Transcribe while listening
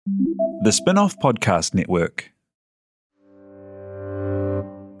The Spin-off Podcast Network.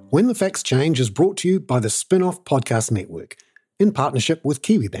 When the Facts Change is brought to you by the Spin-off Podcast Network in partnership with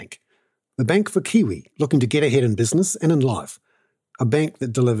Kiwibank, the bank for Kiwi looking to get ahead in business and in life. A bank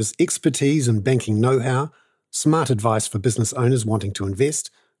that delivers expertise in banking know-how, smart advice for business owners wanting to invest,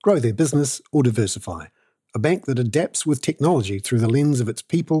 grow their business or diversify. A bank that adapts with technology through the lens of its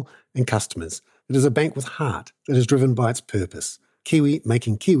people and customers. It is a bank with heart that is driven by its purpose. Kiwi,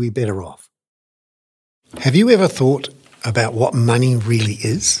 making Kiwi better off. Have you ever thought about what money really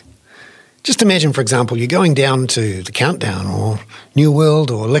is? Just imagine, for example, you're going down to the Countdown or New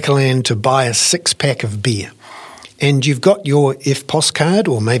World or Liquorland to buy a six-pack of beer. And you've got your EFTPOS card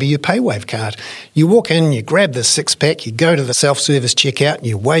or maybe your PayWave card. You walk in, you grab the six-pack, you go to the self-service checkout,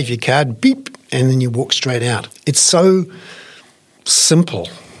 you wave your card, beep, and then you walk straight out. It's so simple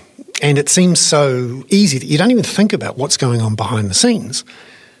and it seems so easy that you don't even think about what's going on behind the scenes.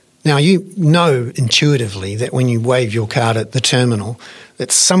 Now, you know intuitively that when you wave your card at the terminal,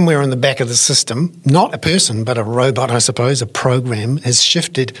 that somewhere in the back of the system, not a person, but a robot, I suppose, a program, has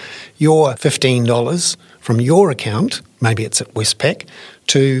shifted your $15 from your account, maybe it's at Westpac,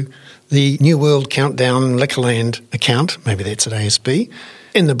 to the New World Countdown Liquorland account, maybe that's at ASB.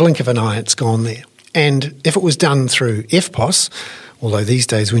 In the blink of an eye, it's gone there. And if it was done through EFTPOS, although these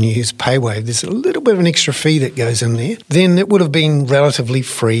days when you use PayWave, there's a little bit of an extra fee that goes in there, then it would have been relatively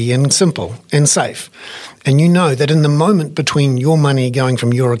free and simple and safe. And you know that in the moment between your money going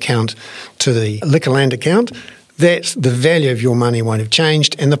from your account to the Liquorland account, that the value of your money won't have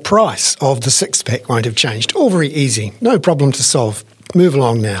changed and the price of the six-pack won't have changed. All very easy, no problem to solve. Move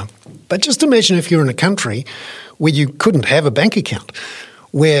along now. But just imagine if you're in a country where you couldn't have a bank account,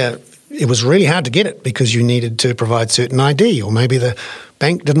 where it was really hard to get it because you needed to provide certain ID, or maybe the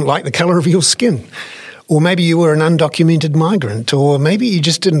bank didn't like the colour of your skin, or maybe you were an undocumented migrant, or maybe you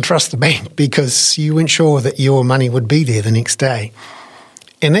just didn't trust the bank because you weren't sure that your money would be there the next day.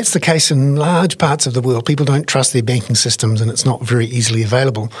 And that's the case in large parts of the world. People don't trust their banking systems and it's not very easily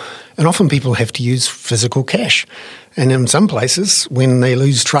available. And often people have to use physical cash. And in some places, when they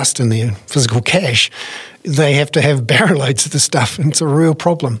lose trust in their physical cash, they have to have barrow loads of the stuff, and it's a real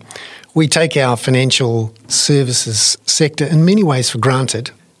problem. We take our financial services sector in many ways for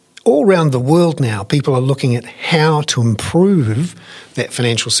granted. All around the world now, people are looking at how to improve that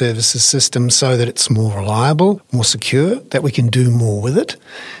financial services system so that it's more reliable, more secure, that we can do more with it,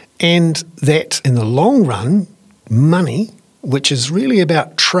 and that in the long run, money, which is really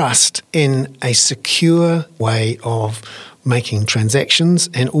about trust in a secure way of making transactions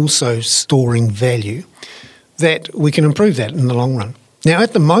and also storing value, that we can improve that in the long run. Now,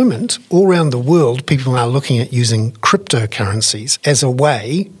 at the moment, all around the world, people are looking at using cryptocurrencies as a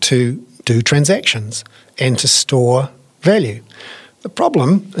way to do transactions and to store value. The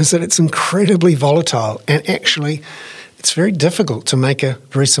problem is that it's incredibly volatile and actually it's very difficult to make a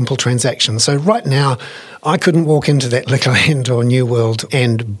very simple transaction. So right now, I couldn't walk into that Liquorland or New World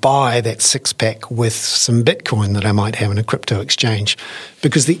and buy that six-pack with some Bitcoin that I might have in a crypto exchange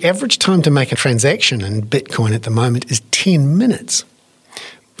because the average time to make a transaction in Bitcoin at the moment is 10 minutes.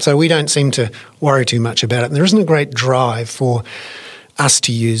 So we don't seem to worry too much about it. And there isn't a great drive for us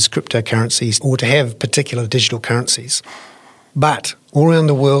to use cryptocurrencies or to have particular digital currencies. But all around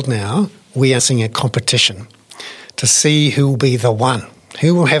the world now, we are seeing a competition to see who will be the one,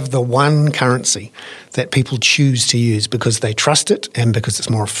 who will have the one currency that people choose to use because they trust it and because it's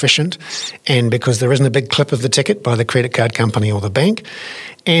more efficient and because there isn't a big clip of the ticket by the credit card company or the bank.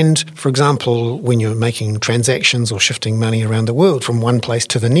 And, for example, when you're making transactions or shifting money around the world from one place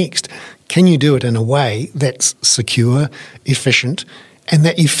to the next, can you do it in a way that's secure, efficient, and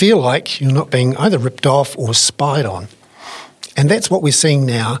that you feel like you're not being either ripped off or spied on? And that's what we're seeing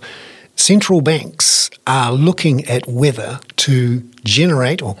now. Central banks are looking at whether to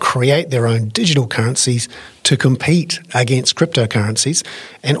generate or create their own digital currencies to compete against cryptocurrencies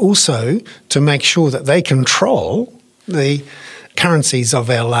and also to make sure that they control the currencies of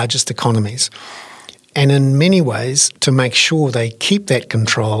our largest economies. And in many ways to make sure they keep that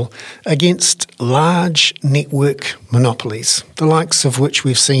control against large network monopolies, the likes of which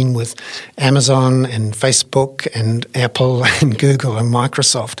we've seen with Amazon and Facebook and Apple and Google and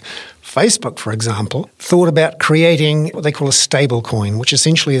Microsoft. Facebook, for example, thought about creating what they call a stable coin, which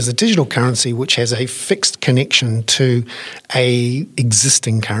essentially is a digital currency which has a fixed connection to a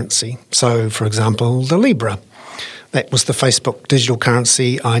existing currency. So, for example, the Libra. that was the Facebook digital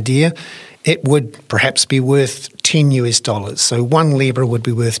currency idea, it would perhaps be worth $10. So 1 Libra would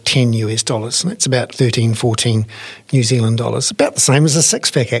be worth $10. And that's about 13, 14 New Zealand dollars. About the same as a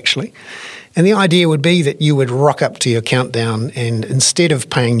six-pack, actually. And the idea would be that you would rock up to your countdown and instead of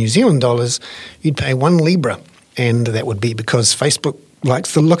paying New Zealand dollars, you'd pay 1 Libra. And that would be because Facebook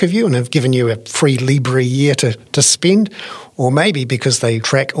likes the look of you and have given you a free Libra a year to spend, or maybe because they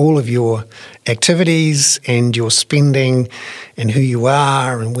track all of your activities and your spending and who you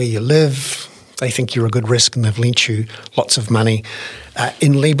are and where you live. They think you're a good risk and they've lent you lots of money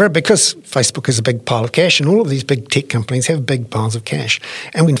in Libra because Facebook is a big pile of cash and all of these big tech companies have big piles of cash.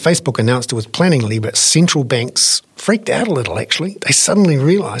 And when Facebook announced it was planning Libra, central banks freaked out a little, actually. They suddenly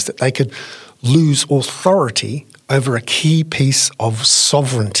realised that they could lose authority over a key piece of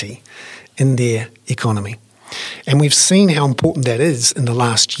sovereignty in their economy. And we've seen how important that is in the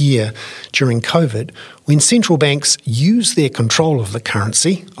last year during COVID, when central banks use their control of the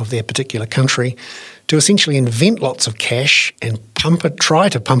currency of their particular country to essentially invent lots of cash and try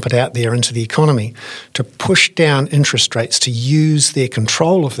to pump it out there into the economy, to push down interest rates, to use their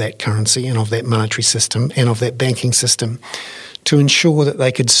control of that currency and of that monetary system and of that banking system to ensure that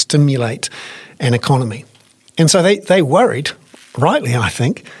they could stimulate an economy. And so they worried, rightly I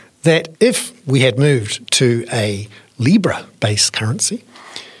think, that if we had moved to a Libra-based currency,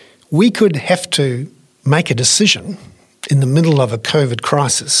 we could have to make a decision in the middle of a COVID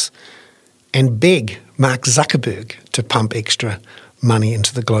crisis and beg Mark Zuckerberg to pump extra money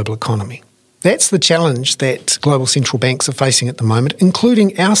into the global economy. That's the challenge that global central banks are facing at the moment,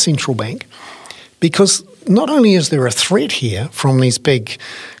 including our central bank, because not only is there a threat here from these big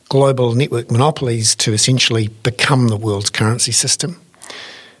global network monopolies to essentially become the world's currency system,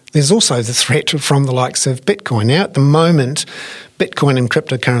 there's also the threat from the likes of Bitcoin. Now, at the moment, Bitcoin and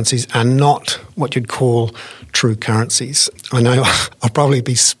cryptocurrencies are not what you'd call true currencies. I know I'll probably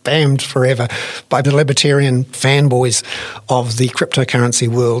be spammed forever by the libertarian fanboys of the cryptocurrency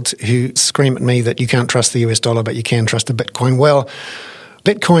world who scream at me that you can't trust the US dollar, but you can trust the Bitcoin. Well,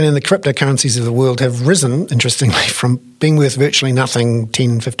 Bitcoin and the cryptocurrencies of the world have risen, interestingly, from being worth virtually nothing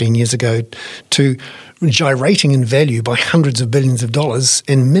 10, 15 years ago to gyrating in value by hundreds of billions of dollars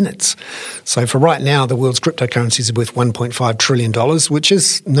in minutes. So for right now, the world's cryptocurrencies are worth $1.5 trillion, which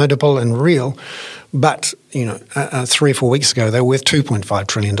is notable and real. But, 3 or 4 weeks ago, they were worth $2.5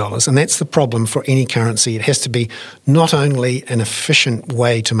 trillion. And that's the problem for any currency. It has to be not only an efficient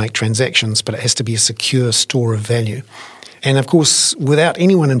way to make transactions, but it has to be a secure store of value. And of course, without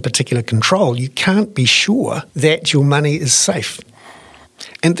anyone in particular control, you can't be sure that your money is safe.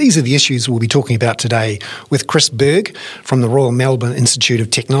 And these are the issues we'll be talking about today with Chris Berg from the Royal Melbourne Institute of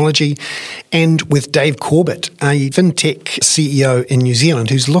Technology and with Dave Corbett, a fintech CEO in New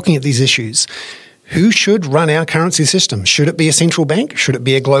Zealand who's looking at these issues. Who should run our currency system? Should it be a central bank? Should it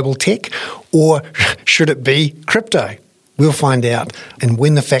be a global tech? Or should it be crypto? We'll find out and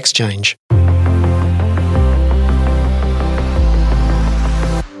when the facts change.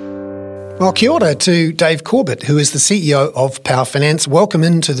 Well, kia ora to Dave Corbett, who is the CEO of Power Finance. Welcome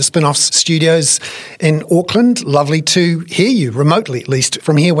into the Spin-Offs studios in Auckland. Lovely to hear you, remotely at least,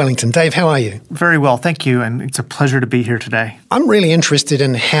 from here, Wellington. Dave, how are you? Very well, thank you, and it's a pleasure to be here today. I'm really interested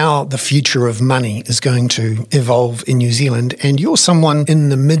in how the future of money is going to evolve in New Zealand, and you're someone in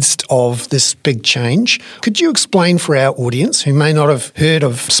the midst of this big change. Could you explain for our audience, who may not have heard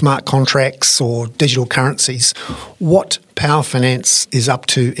of smart contracts or digital currencies, what Power Finance is up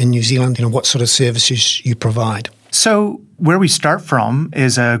to in New Zealand, what sort of services you provide? So where we start from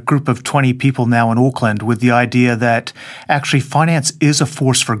is a group of 20 people now in Auckland with the idea that actually finance is a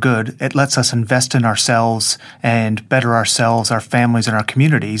force for good. It lets us invest in ourselves and better ourselves, our families, and our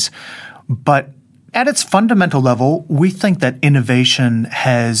communities. But at its fundamental level, we think that innovation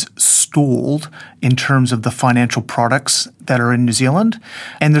has stalled in terms of the financial products that are in New Zealand.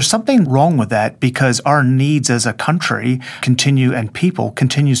 And there's something wrong with that because our needs as a country continue and people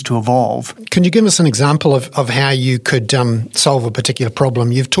continues to evolve. Can you give us an example of how you could solve a particular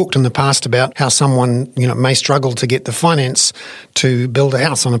problem? You've talked in the past about how someone may struggle to get the finance to build a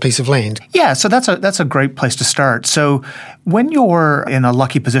house on a piece of land. Yeah, so that's a great place to start. So when you're in a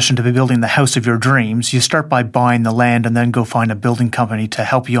lucky position to be building the house of your dreams, you start by buying the land and then go find a building company to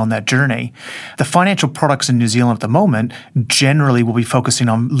help you on that journey. The financial products in New Zealand at the moment generally will be focusing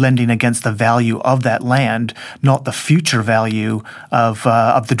on lending against the value of that land, not the future value of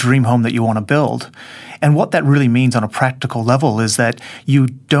the dream home that you want to build. And what that really means on a practical level is that you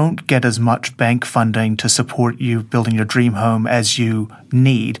don't get as much bank funding to support you building your dream home as you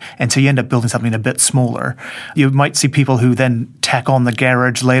need. And so you end up building something a bit smaller. You might see people who then tack on the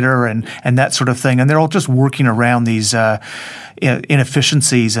garage later and that sort of thing. And they're all just working around these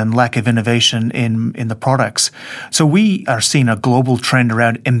inefficiencies and lack of innovation in the products. So we are seeing a global trend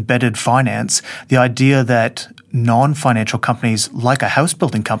around embedded finance, the idea that non-financial companies like a house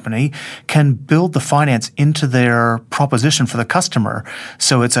building company can build the finance into their proposition for the customer.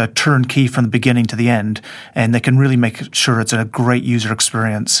 So it's a turnkey from the beginning to the end, and they can really make sure it's a great user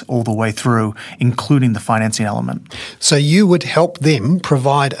experience all the way through, including the financing element. So you would help them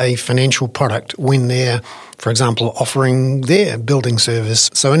provide a financial product when they're, for example, offering their building service.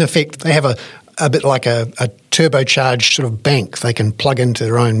 So in effect, they have a bit like a turbocharged sort of bank they can plug into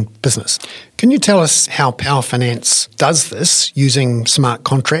their own business. Can you tell us how Power Finance does this using smart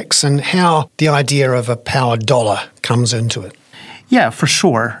contracts and how the idea of a power dollar comes into it? Yeah, for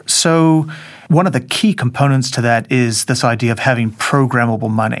sure. So one of the key components to that is this idea of having programmable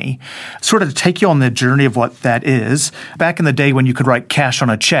money. Sort of to take you on the journey of what that is, back in the day when you could write cash on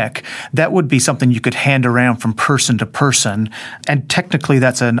a check, that would be something you could hand around from person to person. And technically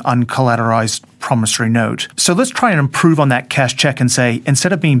that's an uncollateralized promissory note. So let's try and improve on that cash check and say,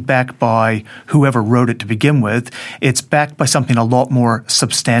 instead of being backed by whoever wrote it to begin with, it's backed by something a lot more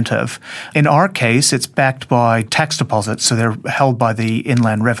substantive. In our case, it's backed by tax deposits, so they're held by the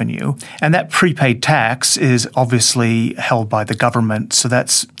Inland Revenue. And that prepaid tax is obviously held by the government, so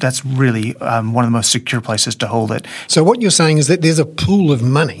that's really one of the most secure places to hold it. So what you're saying is that there's a pool of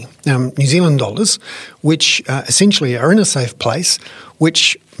money, New Zealand dollars, which essentially are in a safe place,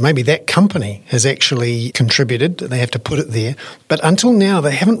 which maybe that company has actually contributed. They have to put it there. But until now,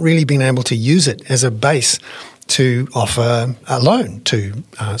 they haven't really been able to use it as a base to offer a loan to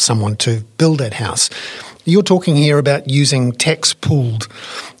someone to build that house. You're talking here about using tax-pooled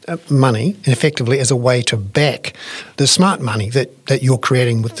money effectively as a way to back the smart money that you're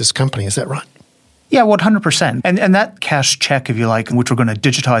creating with this company. Is that right? Yeah, 100%. And that cash check, if you like, which we're going to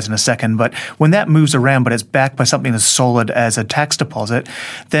digitize in a second, but when that moves around but it's backed by something as solid as a tax deposit,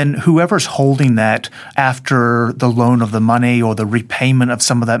 then whoever's holding that after the loan of the money or the repayment of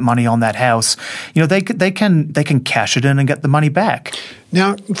some of that money on that house, they can cash it in and get the money back.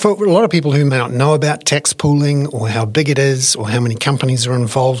 Now, for a lot of people who may not know about tax pooling or how big it is or how many companies are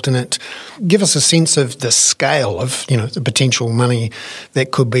involved in it, give us a sense of the scale of, the potential money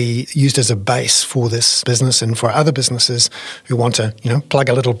that could be used as a base for this business and for other businesses who want to, plug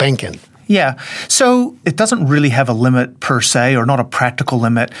a little bank in. Yeah. So it doesn't really have a limit per se, or not a practical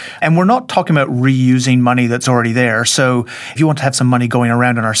limit. And we're not talking about reusing money that's already there. So if you want to have some money going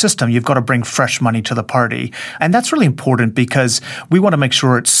around in our system, you've got to bring fresh money to the party. And that's really important because we want to make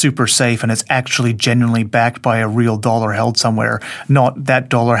sure it's super safe and it's actually genuinely backed by a real dollar held somewhere, not that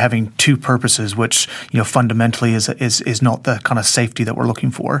dollar having two purposes, which, fundamentally is not the kind of safety that we're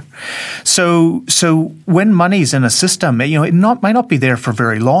looking for. So when money's in a system, it might not be there for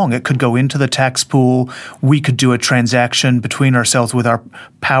very long. It could go into the tax pool. We could do a transaction between ourselves with our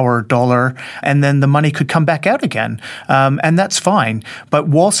power dollar, and then the money could come back out again. And that's fine. But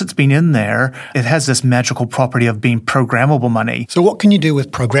whilst it's been in there, it has this magical property of being programmable money. So what can you do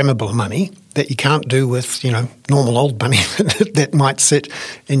with programmable money that you can't do with, normal old money that might sit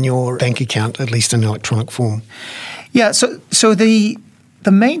in your bank account, at least in electronic form? Yeah, so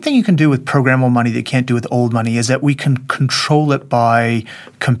the main thing you can do with programmable money that you can't do with old money is that we can control it by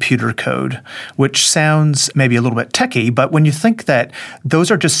computer code, which sounds maybe a little bit techie, but when you think that those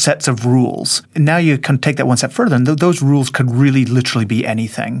are just sets of rules, now you can take that one step further, and those rules could really literally be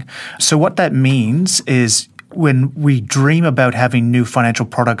anything. So what that means is when we dream about having new financial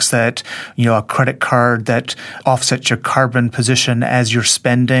products that, a credit card that offsets your carbon position as you're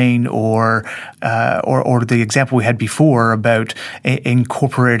spending, or the example we had before about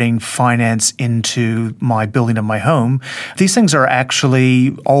incorporating finance into my building of my home, these things are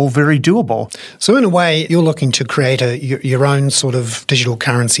actually all very doable. So in a way, you're looking to create your own sort of digital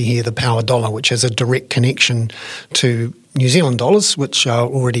currency here, the power dollar, which has a direct connection to New Zealand dollars, which are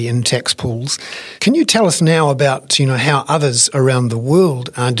already in tax pools. Can you tell us now about, how others around the world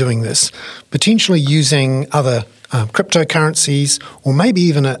are doing this, potentially using other cryptocurrencies, or maybe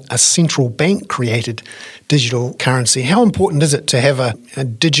even a central bank created digital currency? How important is it to have a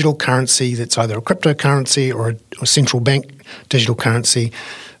digital currency that's either a cryptocurrency or a central bank digital currency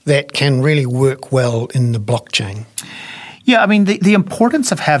that can really work well in the blockchain? Yeah, I mean, the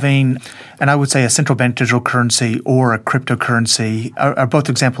importance of having And I would say a central bank digital currency or a cryptocurrency are both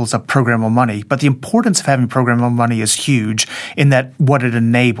examples of programmable money. But the importance of having programmable money is huge in that what it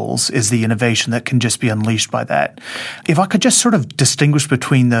enables is the innovation that can just be unleashed by that. If I could just sort of distinguish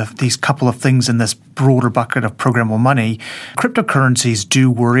between these couple of things in this broader bucket of programmable money, cryptocurrencies do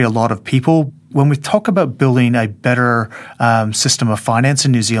worry a lot of people. When we talk about building a better system of finance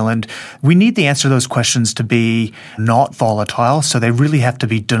in New Zealand, we need the answer to those questions to be not volatile. So they really have to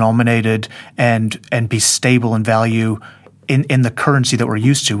be denominated and be stable in value in the currency that we're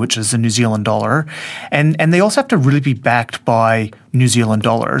used to, which is the New Zealand dollar. And they also have to really be backed by New Zealand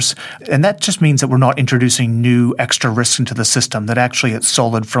dollars. And that just means that we're not introducing new extra risks into the system, that actually it's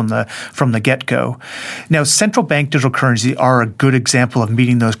solid from the get-go. Now, central bank digital currencies are a good example of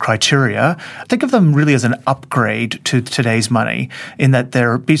meeting those criteria. Think of them really as an upgrade to today's money in that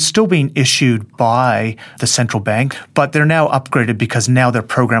they're still being issued by the central bank, but they're now upgraded because now they're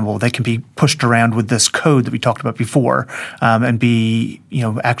programmable. They can be pushed around with this code that we talked about before and be,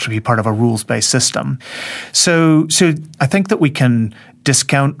 actually be part of a rules-based system. So I think that we can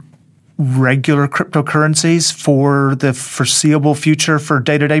discount regular cryptocurrencies for the foreseeable future for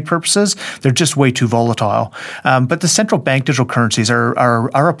day-to-day purposes. They're just way too volatile. But the central bank digital currencies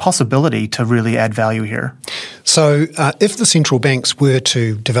are a possibility to really add value here. So if the central banks were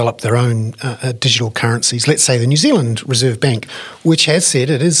to develop their own digital currencies, let's say the New Zealand Reserve Bank, which has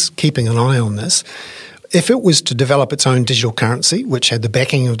said it is keeping an eye on this, if it was to develop its own digital currency, which had the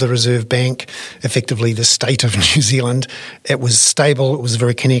backing of the Reserve Bank, effectively the state of New Zealand, it was stable, it was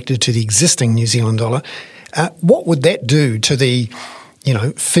very connected to the existing New Zealand dollar, what would that do to the,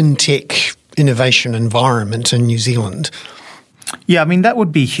 fintech innovation environment in New Zealand? Yeah, I mean, that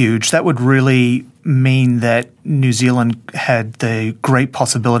would be huge. That would really mean that New Zealand had the great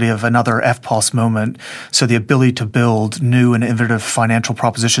possibility of another FPOS moment. So the ability to build new and innovative financial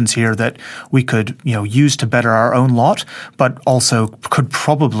propositions here that we could, use to better our own lot, but also could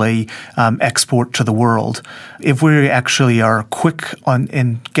probably export to the world. If we actually are quick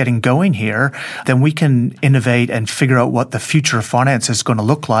in getting going here, then we can innovate and figure out what the future of finance is going to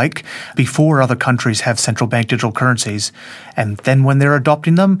look like before other countries have central bank digital currencies. And then when they're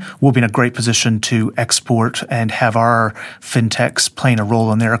adopting them, we'll be in a great position to export and have our fintechs playing a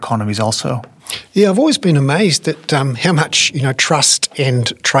role in their economies also. Yeah, I've always been amazed at how much trust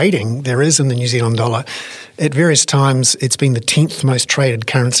and trading there is in the New Zealand dollar. At various times, it's been the 10th most traded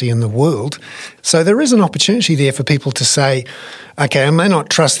currency in the world. So there is an opportunity there for people to say, okay, I may not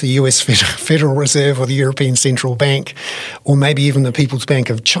trust the US Federal Reserve or the European Central Bank, or maybe even the People's Bank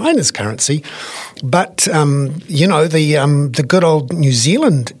of China's currency, but the good old New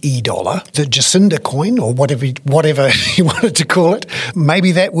Zealand e-dollar, the Jacinda coin, or whatever you wanted to call it,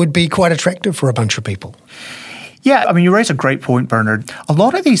 maybe that would be quite attractive for a bunch of people. Yeah, I mean, you raise a great point, Bernard. A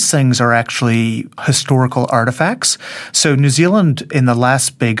lot of these things are actually historical artifacts. So New Zealand, in the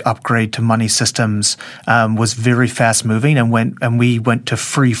last big upgrade to money systems, was very fast moving and we went to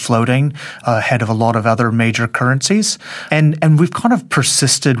free floating ahead of a lot of other major currencies. And we've kind of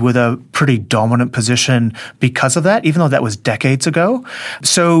persisted with a pretty dominant position because of that, even though that was decades ago.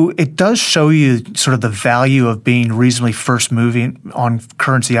 So it does show you sort of the value of being reasonably first moving on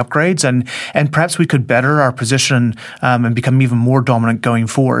currency upgrades, and perhaps we could better our position and become even more dominant going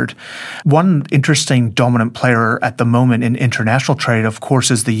forward. One interesting dominant player at the moment in international trade, of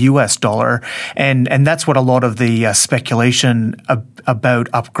course, is the US dollar. And that's what a lot of the speculation about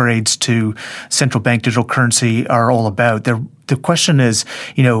upgrades to central bank digital currency are all about. The question is,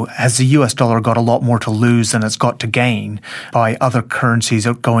 has the US dollar got a lot more to lose than it's got to gain by other currencies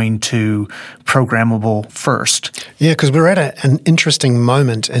going to programmable first? Yeah, because we're at an interesting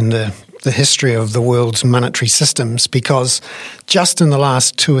moment in the history of the world's monetary systems, because just in the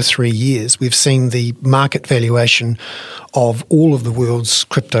last 2 or 3 years, we've seen the market valuation of all of the world's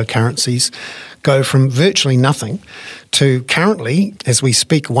cryptocurrencies go from virtually nothing to currently, as we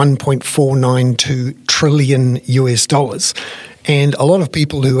speak, $1.492 trillion US dollars. And a lot of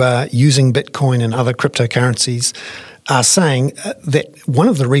people who are using Bitcoin and other cryptocurrencies are saying that one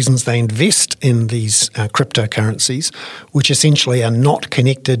of the reasons they invest in these cryptocurrencies, which essentially are not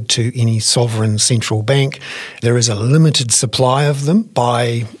connected to any sovereign central bank, there is a limited supply of them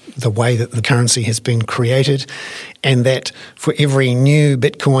by the way that the currency has been created, and that for every new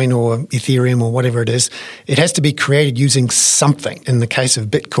Bitcoin or Ethereum or whatever it is, it has to be created using something. In the case of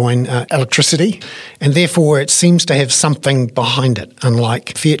Bitcoin, electricity, and therefore it seems to have something behind it,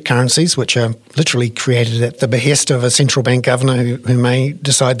 unlike fiat currencies, which are literally created at the behest of a central bank governor who may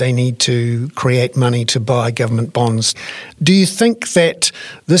decide they need to create money to buy government bonds. Do you think that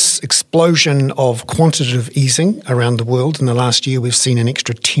this explosion of quantitative easing around the world in the last year, we've seen an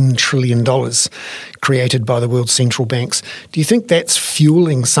extra $10 trillion created by the world's central banks. Do you think that's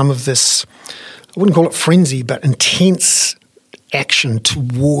fueling some of this, I wouldn't call it frenzy, but intense action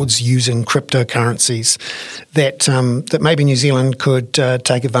towards using cryptocurrencies that maybe New Zealand could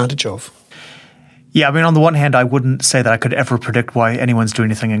take advantage of? Yeah, I mean, on the one hand, I wouldn't say that I could ever predict why anyone's doing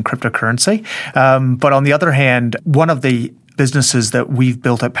anything in cryptocurrency. But on the other hand, one of the businesses that we've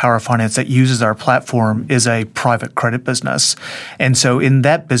built at Power Finance that uses our platform is a private credit business. And so in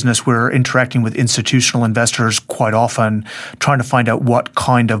that business, we're interacting with institutional investors quite often, trying to find out what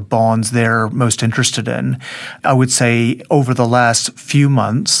kind of bonds they're most interested in. I would say over the last few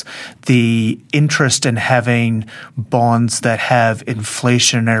months, the interest in having bonds that have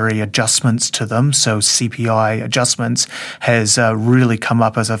inflationary adjustments to them, so CPI adjustments, has really come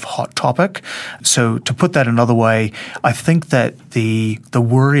up as a hot topic. So to put that another way, I think that the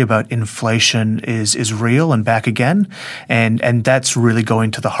worry about inflation is real and back again, and that's really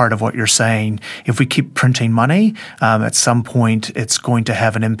going to the heart of what you're saying. If we keep printing money, at some point it's going to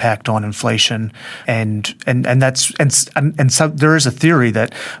have an impact on inflation, and so there is a theory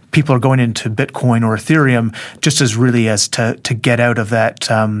that people are going into Bitcoin or Ethereum just as really as to get out of that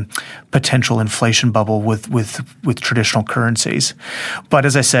potential inflation bubble with traditional currencies. But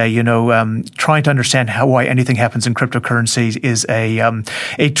as I say, trying to understand why anything happens in cryptocurrencies is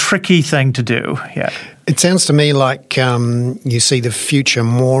a tricky thing to do. Yeah. It sounds to me like you see the future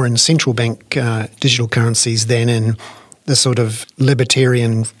more in central bank digital currencies than in the sort of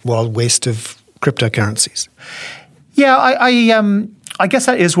libertarian Wild West of cryptocurrencies. Yeah, I guess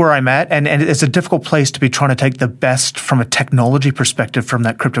that is where I'm at, and it's a difficult place to be trying to take the best from a technology perspective from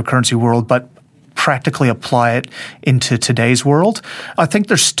that cryptocurrency world, but practically apply it into today's world. I think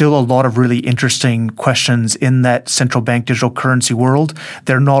there's still a lot of really interesting questions in that central bank digital currency world.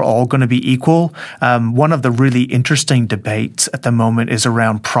 They're not all going to be equal. One of the really interesting debates at the moment is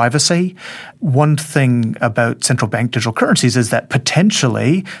around privacy. One thing about central bank digital currencies is that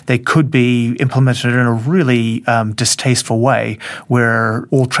potentially they could be implemented in a really distasteful way where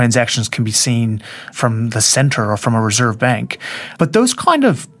all transactions can be seen from the center or from a reserve bank. But those kind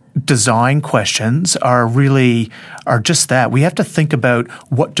of design questions are just that. We have to think about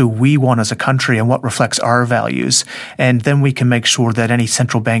what do we want as a country and what reflects our values. And then we can make sure that any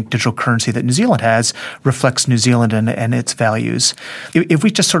central bank digital currency that New Zealand has reflects New Zealand and its values. If we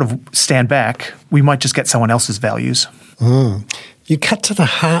just sort of stand back, we might just get someone else's values. You cut to the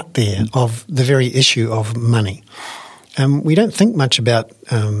heart there of the very issue of money. We don't think much about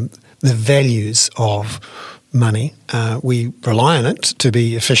the values of money. We rely on it to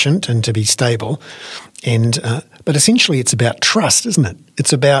be efficient and to be stable, but essentially it's about trust, isn't it?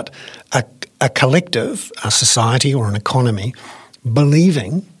 It's about a collective, a society or an economy,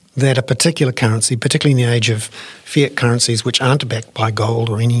 believing that a particular currency, particularly in the age of fiat currencies which aren't backed by gold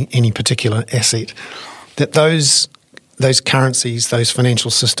or any particular asset, that those currencies, those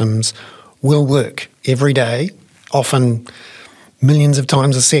financial systems will work every day, often millions of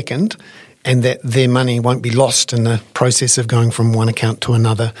times a second, and that their money won't be lost in the process of going from one account to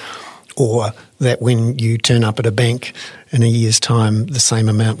another, or that when you turn up at a bank in a year's time, the same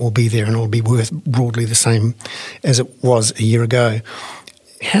amount will be there and it will be worth broadly the same as it was a year ago.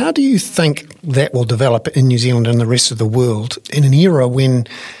 How do you think that will develop in New Zealand and the rest of the world in an era when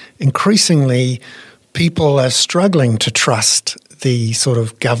increasingly people are struggling to trust the sort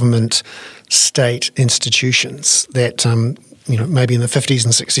of government, state institutions that maybe in the 50s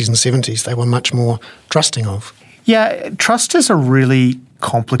and 60s and 70s they were much more trusting of? Yeah, trust is a really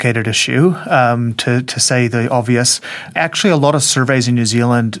complicated issue, to say the obvious. Actually, a lot of surveys in New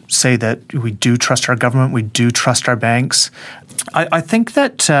Zealand say that we do trust our government, we do trust our banks. I think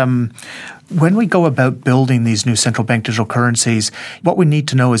that when we go about building these new central bank digital currencies, what we need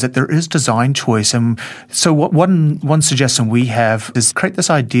to know is that there is design choice. And so one suggestion we have is create this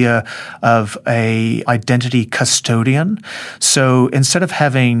idea of a identity custodian. So instead of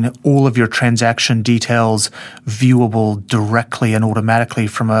having all of your transaction details viewable directly and automatically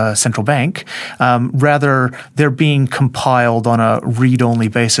from a central bank, rather they're being compiled on a read-only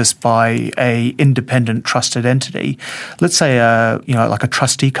basis by a independent trusted entity. Let's say like a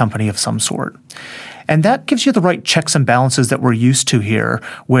trustee company of some sort. And that gives you the right checks and balances that we're used to here,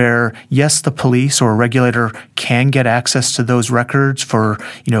 where, yes, the police or a regulator can get access to those records for,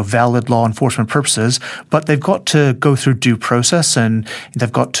 valid law enforcement purposes, but they've got to go through due process and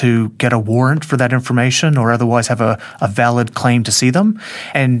they've got to get a warrant for that information or otherwise have a valid claim to see them.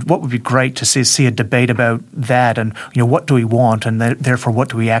 And what would be great to see a debate about that and, what do we want and therefore what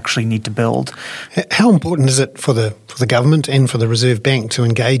do we actually need to build. How important is it for the government and for the Reserve Bank to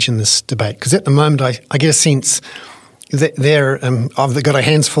engage in this debate? Because at the moment I get a sense that I've got our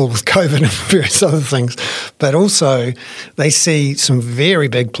hands full with COVID and various other things, but also they see some very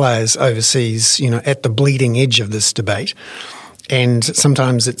big players overseas, at the bleeding edge of this debate. And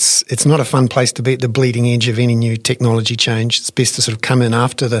sometimes it's not a fun place to be at the bleeding edge of any new technology change. It's best to sort of come in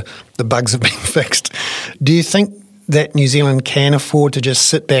after the bugs have been fixed. Do you think that New Zealand can afford to just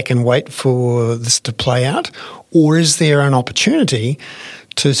sit back and wait for this to play out? Or is there an opportunity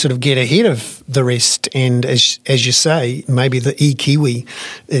to sort of get ahead of the rest and, as you say, maybe the e-Kiwi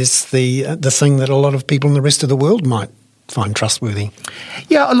is the thing that a lot of people in the rest of the world might find trustworthy?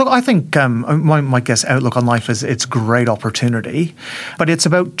 Yeah, look, I think my guess outlook on life is it's a great opportunity, but it's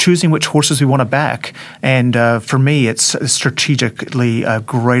about choosing which horses we want to back. And for me, it's strategically a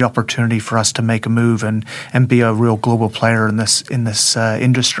great opportunity for us to make a move and be a real global player in this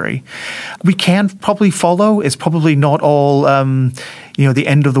industry. We can probably follow. It's probably not all the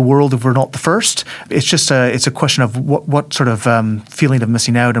end of the world if we're not the first. It's just it's a question of what sort of feeling of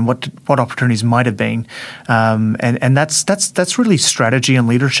missing out and what opportunities might have been, and that's really strategy and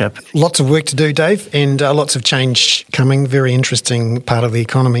leadership. Lots of work to do, Dave, and lots of change coming. Very interesting part of the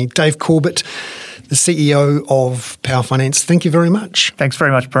economy. Dave Corbett, the CEO of Power Finance, thank you very much. Thanks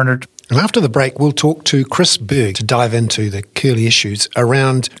very much, Bernard. And after the break, we'll talk to Chris Berg to dive into the curly issues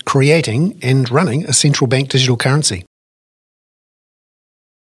around creating and running a central bank digital currency.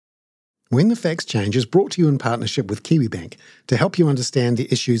 When the Facts Change is brought to you in partnership with KiwiBank to help you understand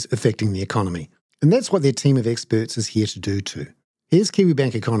the issues affecting the economy. And that's what their team of experts is here to do too. Here's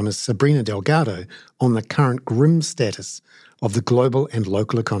KiwiBank economist Sabrina Delgado on the current grim status of the global and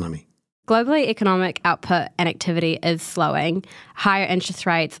local economy. Globally, economic output and activity is slowing. Higher interest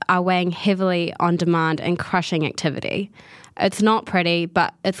rates are weighing heavily on demand and crushing activity. It's not pretty,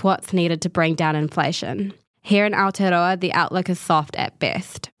 but it's what's needed to bring down inflation. Here in Aotearoa, the outlook is soft at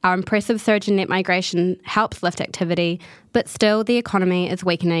best. Our impressive surge in net migration helps lift activity, but still the economy is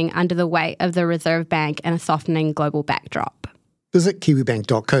weakening under the weight of the Reserve Bank and a softening global backdrop. Visit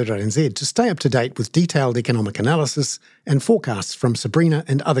kiwibank.co.nz to stay up to date with detailed economic analysis and forecasts from Sabrina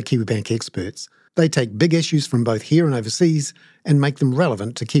and other KiwiBank experts. They take big issues from both here and overseas and make them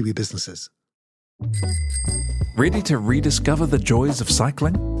relevant to Kiwi businesses. Ready to rediscover the joys of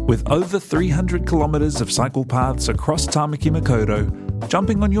cycling? With over 300 kilometres of cycle paths across Tāmaki Makaurau,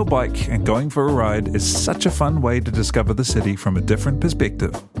 jumping on your bike and going for a ride is such a fun way to discover the city from a different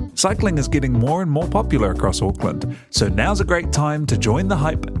perspective. Cycling is getting more and more popular across Auckland, so now's a great time to join the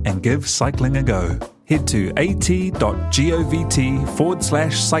hype and give cycling a go. Head to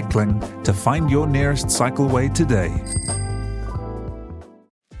at.govt/cycling to find your nearest cycleway today.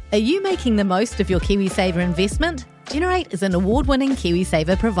 Are you making the most of your KiwiSaver investment? Generate is an award-winning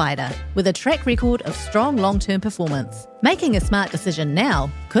KiwiSaver provider with a track record of strong long-term performance. Making a smart decision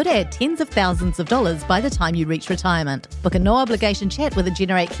now could add tens of thousands of dollars by the time you reach retirement. Book a no-obligation chat with a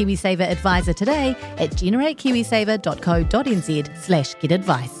Generate KiwiSaver advisor today at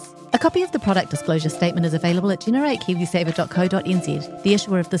generatekiwisaver.co.nz/get-advice. A copy of the product disclosure statement is available at generatekiwisaver.co.nz. The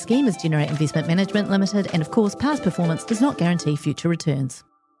issuer of the scheme is Generate Investment Management Limited, and of course, past performance does not guarantee future returns.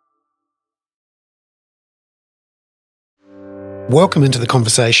 Welcome into the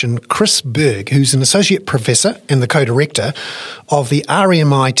conversation Chris Berg, who's an associate professor and the co-director of the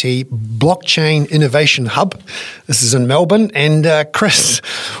RMIT Blockchain Innovation Hub. This is in Melbourne. And Chris,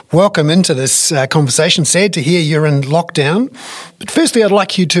 welcome into this conversation. Sad to hear you're in lockdown. But firstly, I'd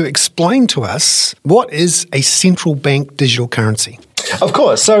like you to explain to us, what is a central bank digital currency? Of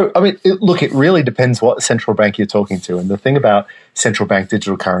course. So, it really depends what central bank you're talking to. And the thing about central bank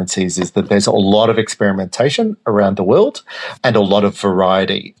digital currencies is that there's a lot of experimentation around the world and a lot of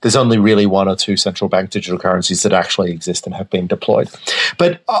variety. There's only really one or two central bank digital currencies that actually exist and have been deployed.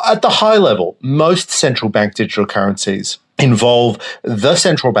 But at the high level, most central bank digital currencies involve the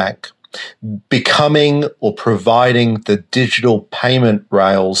central bank becoming or providing the digital payment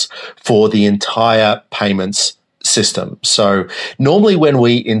rails for the entire payments system. So normally when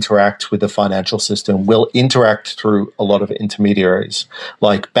we interact with the financial system, we'll interact through a lot of intermediaries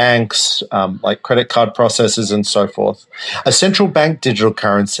like banks, like credit card processors and so forth. A central bank digital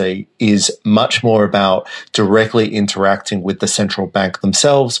currency is much more about directly interacting with the central bank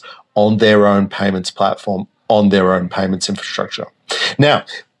themselves on their own payments platform, on their own payments infrastructure. Now,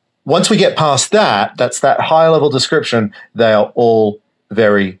 once we get past that, that's that high-level description, they are all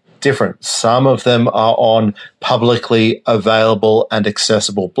very different. Some of them are on publicly available and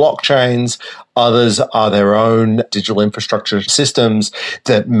accessible blockchains. Others are their own digital infrastructure systems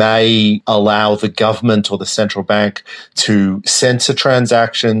that may allow the government or the central bank to censor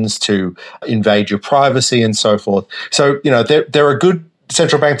transactions, to invade your privacy and so forth. So, there are good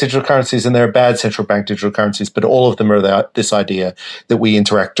central bank digital currencies and there are bad central bank digital currencies, but all of them are this idea that we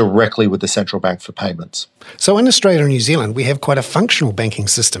interact directly with the central bank for payments. So in Australia and New Zealand, we have quite a functional banking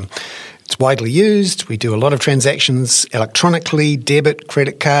system. It's widely used. We do a lot of transactions electronically, debit,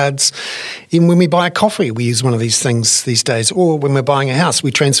 credit cards. Even when we buy a coffee, we use one of these things these days. Or when we're buying a house,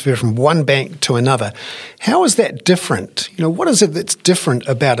 we transfer from one bank to another. How is that different? What is it that's different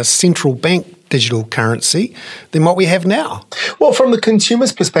about a central bank digital currency than what we have now? Well, from the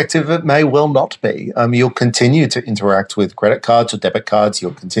consumer's perspective, it may well not be. You'll continue to interact with credit cards or debit cards.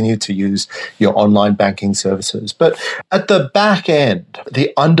 You'll continue to use your online banking services. But at the back end,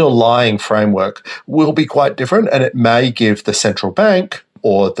 the underlying framework will be quite different, and it may give the central bank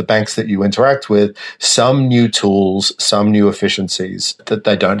or the banks that you interact with some new tools, some new efficiencies that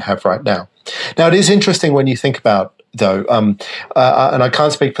they don't have right now. Now, it is interesting when you think about though, and I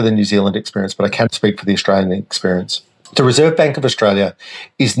can't speak for the New Zealand experience, but I can speak for the Australian experience. The Reserve Bank of Australia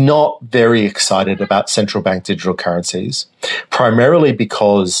is not very excited about central bank digital currencies, primarily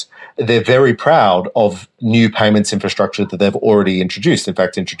because they're very proud of new payments infrastructure that they've already introduced. In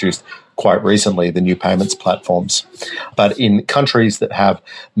fact, introduced quite recently the new payments platforms. But in countries that have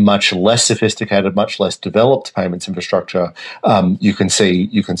much less sophisticated, much less developed payments infrastructure, you can see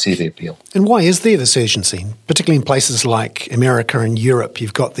the appeal. And why is there this urgency? Particularly in places like America and Europe,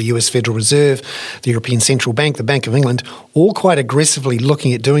 you've got the US Federal Reserve, the European Central Bank, the Bank of England, all quite aggressively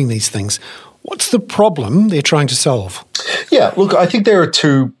looking at doing these things. What's the problem they're trying to solve? Yeah, look, I think there are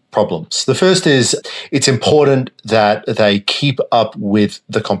two problems. The first is it's important that they keep up with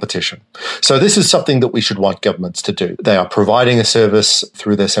the competition. So this is something that we should want governments to do. They are providing a service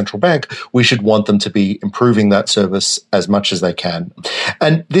through their central bank. We should want them to be improving that service as much as they can.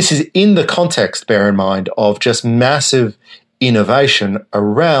 And this is in the context, bear in mind, of just massive innovation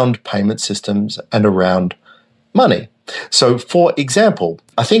around payment systems and around money. So, for example,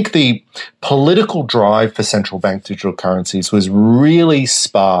 I think the political drive for central bank digital currencies was really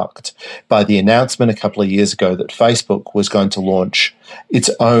sparked by the announcement a couple of years ago that Facebook was going to launch its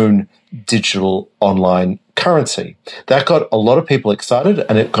own digital online currency. That got a lot of people excited,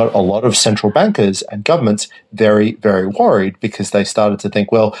 and it got a lot of central bankers and governments very, very worried because they started to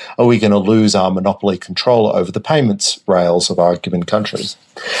think, well, are we going to lose our monopoly control over the payments rails of our given countries?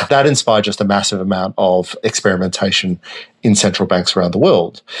 That inspired just a massive amount of experimentation in central banks around the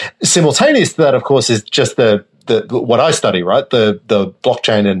world. Simultaneous to that, of course, is just what I study, right? The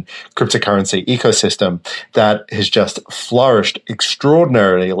blockchain and cryptocurrency ecosystem that has just flourished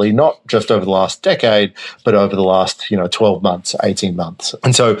extraordinarily, not just over the last decade, but over the last, 12 months, 18 months.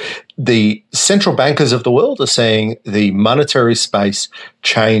 And so the central bankers of the world are seeing the monetary space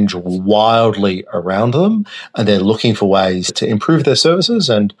change wildly around them, and they're looking for ways to improve their services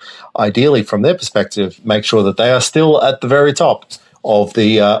and ideally, from their perspective, make sure that they are still at the very top of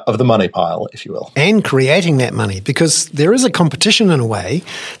the money pile, if you will. And creating that money, because there is a competition in a way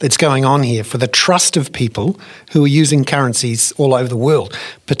that's going on here for the trust of people who are using currencies all over the world,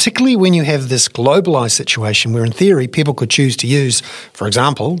 particularly when you have this globalized situation where in theory people could choose to use, for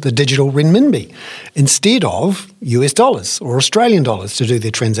example, the digital renminbi instead of US dollars or Australian dollars to do their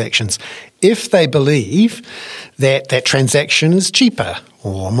transactions, if they believe that that transaction is cheaper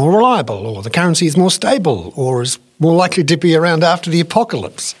or more reliable or the currency is more stable or is more likely to be around after the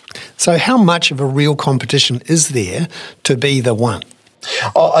apocalypse. So how much of a real competition is there to be the one?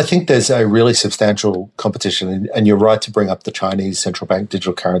 I think there's a really substantial competition, and you're right to bring up the Chinese central bank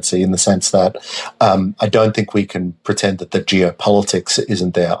digital currency in the sense that I don't think we can pretend that the geopolitics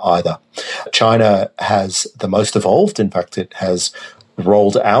isn't there either. China has the most evolved. In fact, it has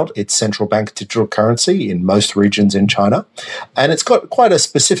rolled out its central bank digital currency in most regions in China. And it's got quite a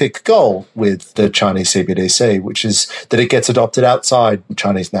specific goal with the Chinese CBDC, which is that it gets adopted outside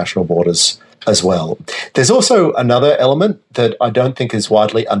Chinese national borders as well. There's also another element that I don't think is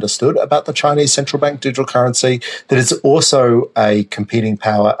widely understood about the Chinese central bank digital currency, that it's also a competing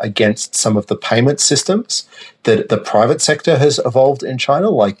power against some of the payment systems that the private sector has evolved in China,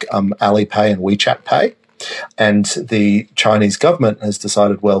 like Alipay and WeChat Pay. And the Chinese government has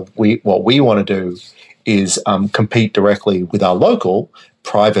decided, well, what we want to do is compete directly with our local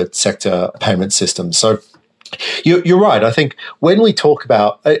private sector payment systems. So You're right. I think when we talk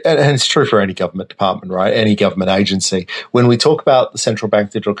about, and it's true for any government department, right, any government agency, when we talk about the central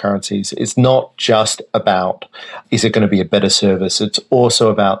bank digital currencies, it's not just about, is it going to be a better service? It's also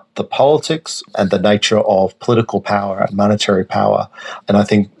about the politics and the nature of political power and monetary power. And I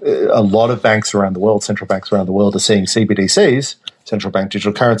think a lot of banks around the world, central banks around the world, are seeing CBDCs, central bank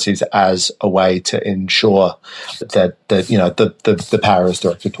digital currencies, as a way to ensure that the power is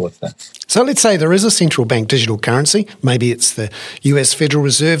directed towards them. So let's say there is a central bank digital currency. Maybe it's the US Federal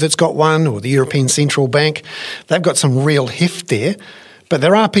Reserve that's got one, or the European Central Bank. They've got some real heft there. But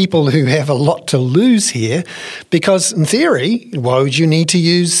there are people who have a lot to lose here because, in theory, why would you need to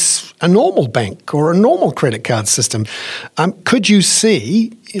use a normal bank or a normal credit card system? Could you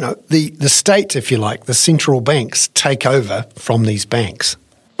see, the state, if you like, the central banks take over from these banks?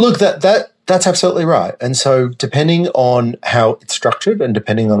 Look, that's absolutely right. And so depending on how it's structured and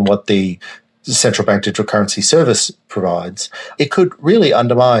depending on what the central bank digital currency service provides, it could really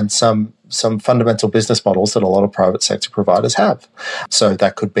undermine some fundamental business models that a lot of private sector providers have. So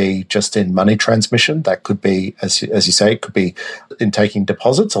that could be just in money transmission. That could be, as you say, it could be in taking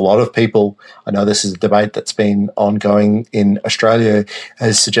deposits. A lot of people, I know this is a debate that's been ongoing in Australia,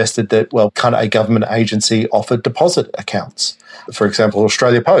 has suggested that, well, can't a government agency offer deposit accounts? For example,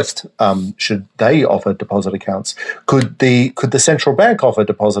 Australia Post, should they offer deposit accounts? Could the central bank offer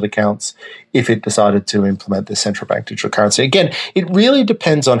deposit accounts if it decided to implement the central bank digital currency? Again, it really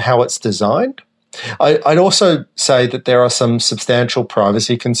depends on how it's designed. I'd also say that there are some substantial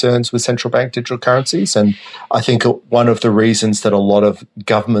privacy concerns with central bank digital currencies. And I think one of the reasons that a lot of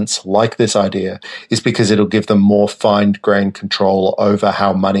governments like this idea is because it'll give them more fine-grained control over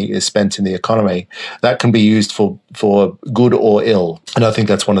how money is spent in the economy. That can be used for good or ill. And I think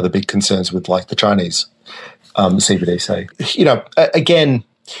that's one of the big concerns with, like, the Chinese CBDC. Again,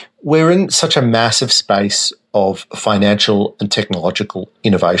 we're in such a massive space of financial and technological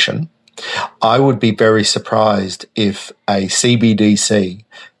innovation. I would be very surprised if a CBDC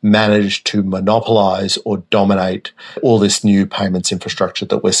managed to monopolize or dominate all this new payments infrastructure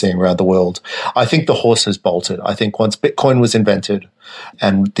that we're seeing around the world. I think the horse has bolted. I think once Bitcoin was invented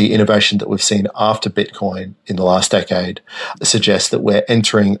and the innovation that we've seen after Bitcoin in the last decade suggests that we're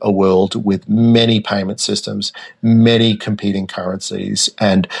entering a world with many payment systems, many competing currencies,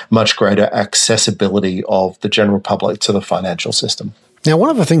 and much greater accessibility of the general public to the financial system. Now,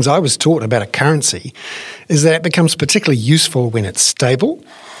 one of the things I was taught about a currency is that it becomes particularly useful when it's stable,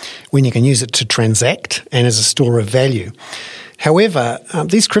 when you can use it to transact and as a store of value. However,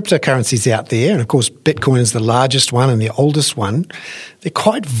 these cryptocurrencies out there, and of course Bitcoin is the largest one and the oldest one, they're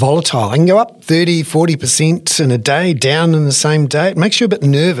quite volatile. They can go up 30, 40% in a day, down in the same day. It makes you a bit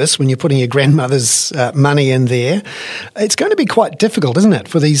nervous when you're putting your grandmother's money in there. It's going to be quite difficult, isn't it,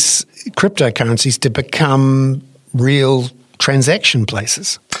 for these cryptocurrencies to become real transaction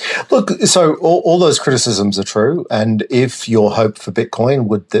places? Look, so all those criticisms are true, and if your hope for Bitcoin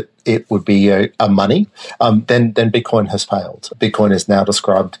would that it would be a money, then Bitcoin has failed. Bitcoin is now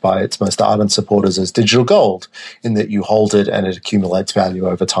described by its most ardent supporters as digital gold, in that you hold it and it accumulates value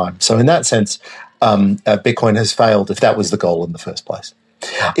over time. So in that sense, Bitcoin has failed if that was the goal in the first place.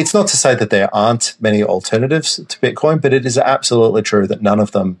 It's not to say that there aren't many alternatives to Bitcoin, but it is absolutely true that none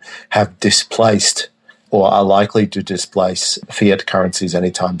of them have displaced or are likely to displace fiat currencies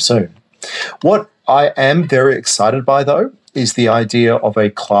anytime soon. What I am very excited by, though, is the idea of a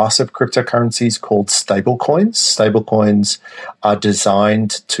class of cryptocurrencies called stablecoins. Stablecoins are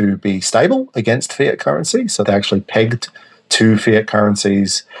designed to be stable against fiat currency, so they're actually pegged to fiat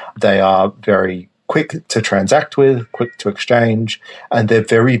currencies. They are very quick to transact with, quick to exchange, and they're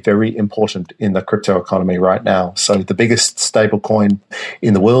very, very important in the crypto economy right now. So the biggest stablecoin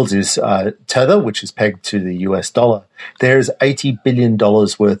in the world is Tether, which is pegged to the US dollar. There's $80 billion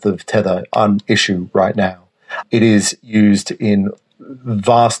worth of Tether on issue right now. It is used in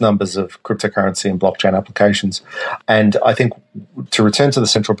vast numbers of cryptocurrency and blockchain applications. And I think, to return to the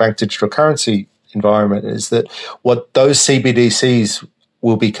central bank digital currency environment, is that what those CBDCs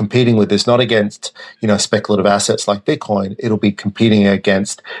will be competing with is not against, speculative assets like Bitcoin. It'll be competing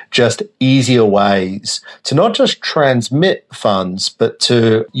against just easier ways to not just transmit funds, but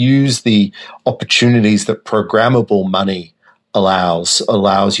to use the opportunities that programmable money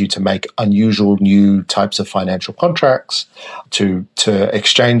allows you to make unusual new types of financial contracts, to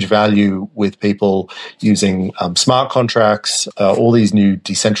exchange value with people using smart contracts, all these new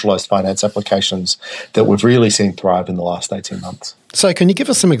decentralized finance applications that we've really seen thrive in the last 18 months. So can you give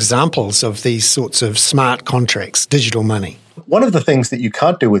us some examples of these sorts of smart contracts, digital money? One of the things that you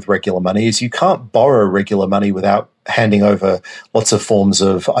can't do with regular money is you can't borrow regular money without handing over lots of forms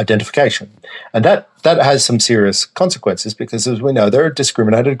of identification. And that has some serious consequences because, as we know, there are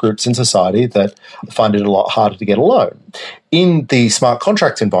discriminated groups in society that find it a lot harder to get a loan. In the smart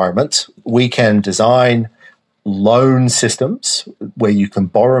contract environment, we can design loan systems where you can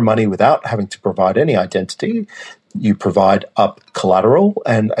borrow money without having to provide any identity. You provide up collateral,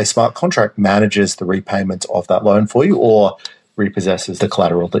 and a smart contract manages the repayment of that loan for you or repossesses the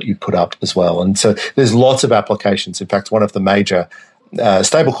collateral that you put up as well. And so there's lots of applications. In fact, one of the major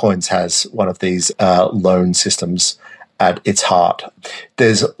stablecoins has one of these loan systems at its heart.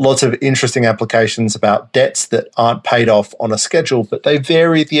 There's lots of interesting applications about debts that aren't paid off on a schedule, but they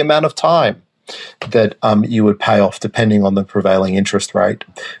vary the amount of time that you would pay off depending on the prevailing interest rate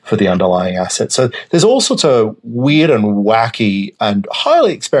for the underlying asset. So there's all sorts of weird and wacky and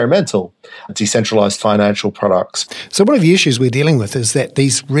highly experimental decentralized financial products. So one of the issues we're dealing with is that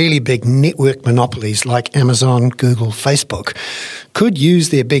these really big network monopolies like Amazon, Google, Facebook could use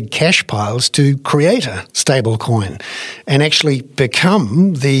their big cash piles to create a stable coin and actually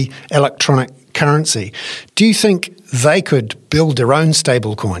become the electronic currency. Do you think they could build their own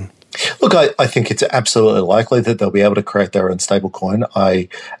stable coin? Look, I think it's absolutely likely that they'll be able to create their own stablecoin. I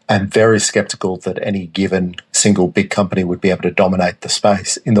am very skeptical that any given single big company would be able to dominate the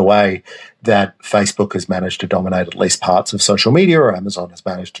space in the way that Facebook has managed to dominate at least parts of social media, or Amazon has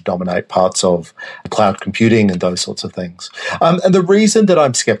managed to dominate parts of cloud computing and those sorts of things. And the reason that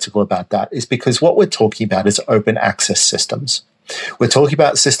I'm skeptical about that is because what we're talking about is open access systems. We're talking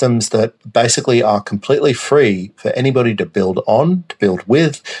about systems that basically are completely free for anybody to build on, to build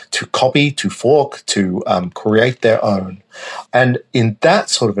with, to copy, to fork, to create their own. And in that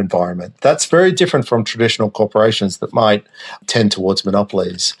sort of environment, that's very different from traditional corporations that might tend towards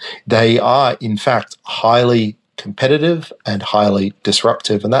monopolies. They are, in fact, highly competitive and highly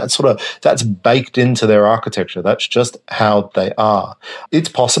disruptive, and that's baked into their architecture. That's just how they are. It's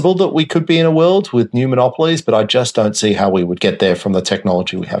possible that we could be in a world with new monopolies, but I just don't see how we would get there from the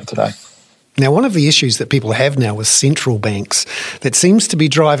technology we have today. Now, one of the issues that people have now with central banks that seems to be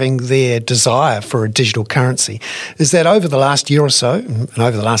driving their desire for a digital currency is that over the last year or so, and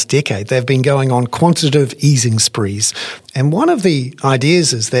over the last decade, they've been going on quantitative easing sprees. And one of the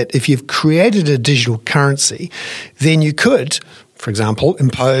ideas is that if you've created a digital currency, then you could, for example,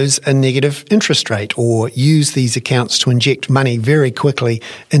 impose a negative interest rate or use these accounts to inject money very quickly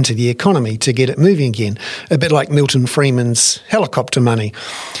into the economy to get it moving again, a bit like Milton Friedman's helicopter money.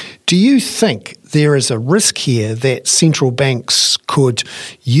 Do you think there is a risk here that central banks could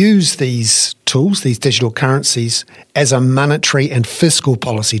use these tools, these digital currencies, as a monetary and fiscal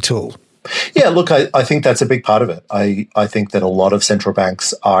policy tool? Yeah, look, I think that's a big part of it. I think that a lot of central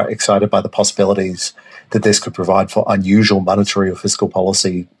banks are excited by the possibilities that this could provide for unusual monetary or fiscal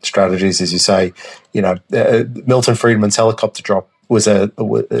policy strategies. As you say, Milton Friedman's helicopter drop was a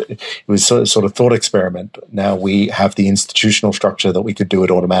sort of thought experiment. Now we have the institutional structure that we could do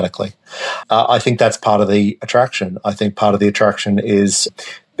it automatically. I think that's part of the attraction. I think part of the attraction is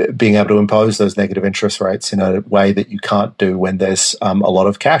being able to impose those negative interest rates in a way that you can't do when there's a lot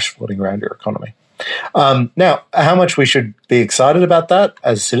of cash floating around your economy. Now, how much we should be excited about that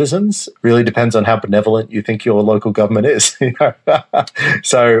as citizens really depends on how benevolent you think your local government is.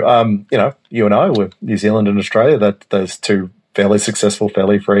 So, you and I, we're New Zealand and Australia, those two fairly successful,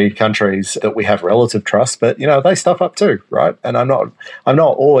 fairly free countries that we have relative trust, but they stuff up too, right? And I'm not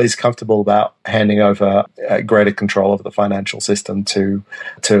always comfortable about handing over greater control of the financial system to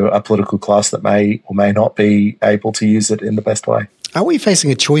a political class that may or may not be able to use it in the best way. Are we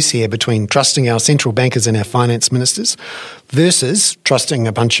facing a choice here between trusting our central bankers and our finance ministers versus trusting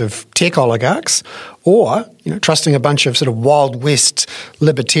a bunch of tech oligarchs, or trusting a bunch of sort of Wild West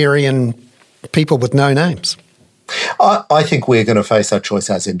libertarian people with no names? I think we're going to face that choice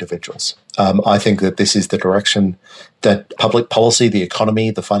as individuals. I think that this is the direction that public policy, the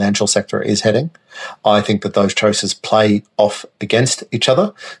economy, the financial sector is heading. I think that those choices play off against each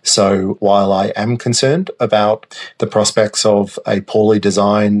other. So while I am concerned about the prospects of a poorly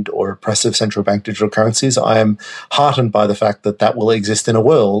designed or oppressive central bank digital currencies, I am heartened by the fact that that will exist in a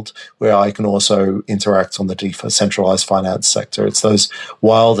world where I can also interact on the decentralized finance sector. It's those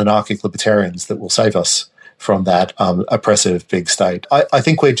wild anarchic libertarians that will save us from that oppressive big state. I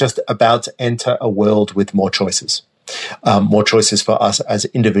think we're just about to enter a world with more choices for us as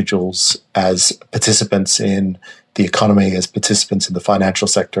individuals, as participants in the economy, as participants in the financial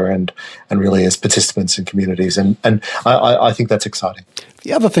sector, and really as participants in communities. And I think that's exciting.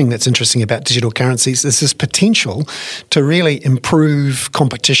 The other thing that's interesting about digital currencies is this potential to really improve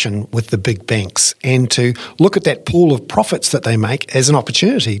competition with the big banks and to look at that pool of profits that they make as an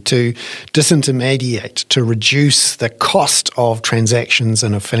opportunity to disintermediate, to reduce the cost of transactions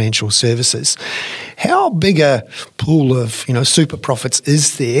and of financial services. How big a pool of super profits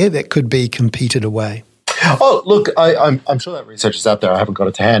is there that could be competed away? Oh, look, I'm sure that research is out there. I haven't got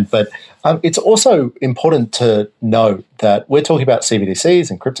it to hand. But it's also important to note that we're talking about CBDCs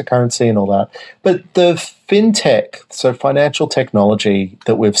and cryptocurrency and all that. But the fintech, so financial technology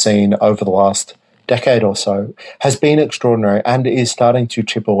that we've seen over the last decade or so, has been extraordinary and is starting to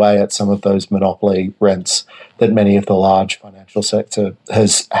chip away at some of those monopoly rents that many of the large financial sector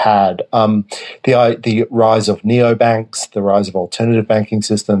has had. The rise of neobanks, the rise of alternative banking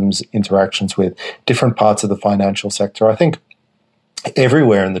systems, interactions with different parts of the financial sector. I think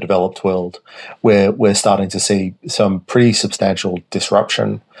everywhere in the developed world where we're starting to see some pretty substantial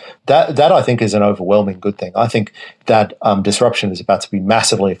disruption. That I think is an overwhelming good thing. I think that disruption is about to be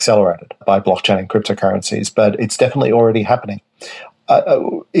massively accelerated by blockchain and cryptocurrencies, but it's definitely already happening.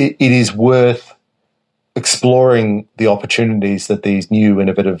 It is worth exploring the opportunities that these new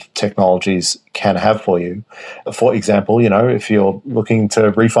innovative technologies can have for you. For example, if you're looking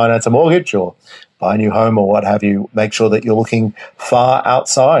to refinance a mortgage or buy a new home or what have you, make sure that you're looking far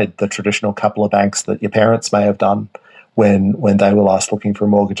outside the traditional couple of banks that your parents may have done when they were last looking for a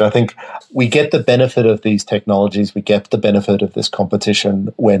mortgage. I think we get the benefit of these technologies, we get the benefit of this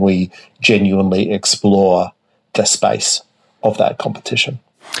competition when we genuinely explore the space of that competition.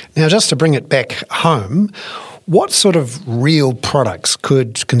 Now, just to bring it back home, what sort of real products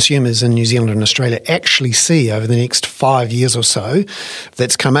could consumers in New Zealand and Australia actually see over the next 5 years or so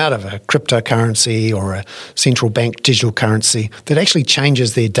that's come out of a cryptocurrency or a central bank digital currency that actually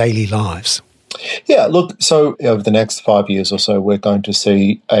changes their daily lives? Yeah, look, so over the next 5 years or so, we're going to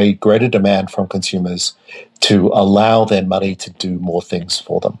see a greater demand from consumers to allow their money to do more things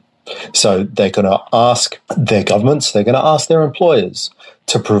for them. So they're going to ask their governments, they're going to ask their employers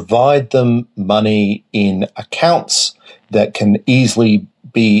to provide them money in accounts that can easily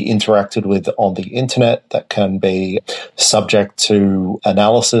be interacted with on the internet, that can be subject to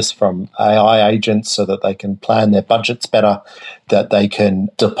analysis from AI agents so that they can plan their budgets better, that they can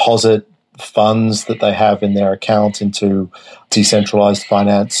deposit funds that they have in their account into decentralized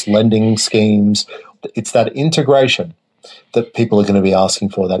finance lending schemes. It's that integration that people are going to be asking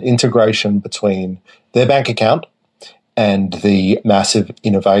for, that integration between their bank account and the massive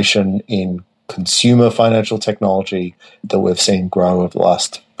innovation in consumer financial technology that we've seen grow over the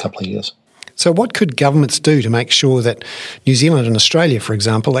last couple of years. So what could governments do to make sure that New Zealand and Australia, for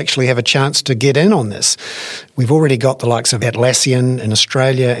example, actually have a chance to get in on this? We've already got the likes of Atlassian in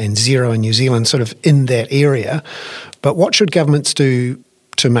Australia and Xero in New Zealand sort of in that area. But what should governments do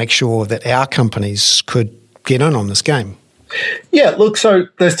to make sure that our companies could get in on this game? Yeah, look, so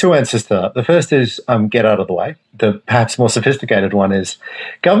there's two answers to that. The first is get out of the way. The perhaps more sophisticated one is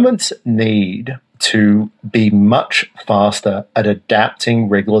governments need to be much faster at adapting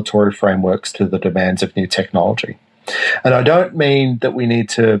regulatory frameworks to the demands of new technology. And I don't mean that we need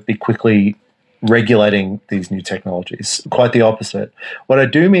to be quickly regulating these new technologies. Quite the opposite. What I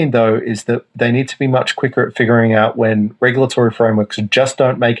do mean, though, is that they need to be much quicker at figuring out when regulatory frameworks just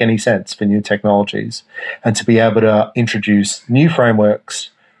don't make any sense for new technologies, and to be able to introduce new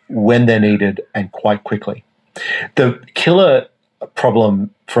frameworks when they're needed and quite quickly. The killer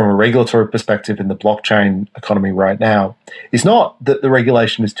problem from a regulatory perspective in the blockchain economy right now is not that the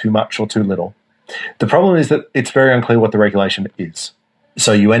regulation is too much or too little. The problem is that it's very unclear what the regulation is.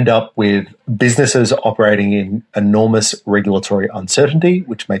 So you end up with businesses operating in enormous regulatory uncertainty,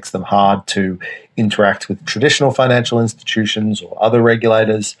 which makes them hard to interact with traditional financial institutions or other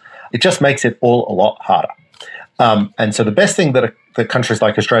regulators. It just makes it all a lot harder. And so the best thing that countries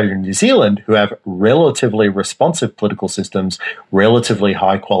like Australia and New Zealand, who have relatively responsive political systems, relatively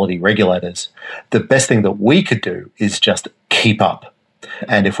high-quality regulators, the best thing that we could do is just keep up.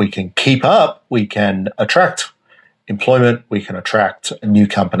 And if we can keep up, we can attract employment, we can attract new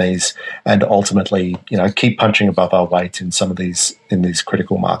companies, and ultimately, keep punching above our weight in these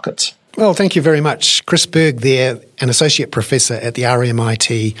critical markets. Well, thank you very much. Chris Berg there, an Associate Professor at the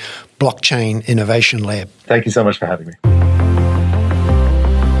RMIT Blockchain Innovation Lab. Thank you so much for having me.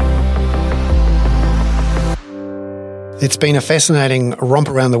 It's been a fascinating romp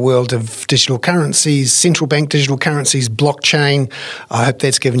around the world of digital currencies, central bank digital currencies, blockchain. I hope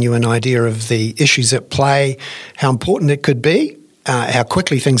that's given you an idea of the issues at play, how important it could be, how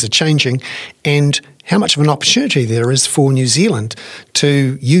quickly things are changing, and how much of an opportunity there is for New Zealand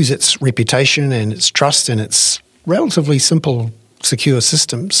to use its reputation and its trust and its relatively simple, secure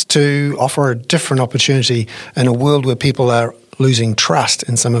systems to offer a different opportunity in a world where people are losing trust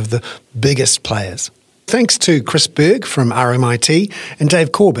in some of the biggest players. Thanks to Chris Berg from RMIT and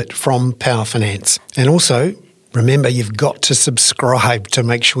Dave Corbett from Power Finance. And also, remember, you've got to subscribe to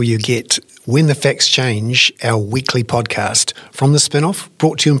make sure you get When the Facts Change, our weekly podcast from The Spinoff,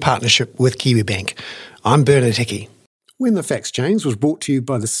 brought to you in partnership with KiwiBank. I'm Bernard Hickey. When the Facts Change was brought to you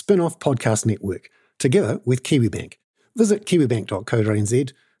by the Spinoff Podcast Network, together with KiwiBank. Visit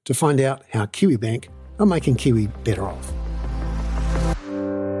kiwibank.co.nz to find out how KiwiBank are making Kiwi better off.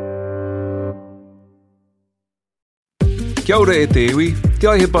 Kia ora e te iwi, Te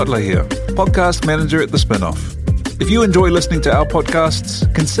Aihe Butler here, podcast manager at The Spinoff. If you enjoy listening to our podcasts,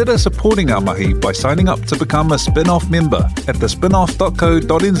 consider supporting our mahi by signing up to become a Spinoff member at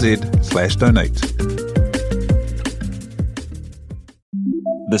thespinoff.co.nz/donate.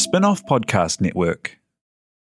 The Spinoff Podcast Network.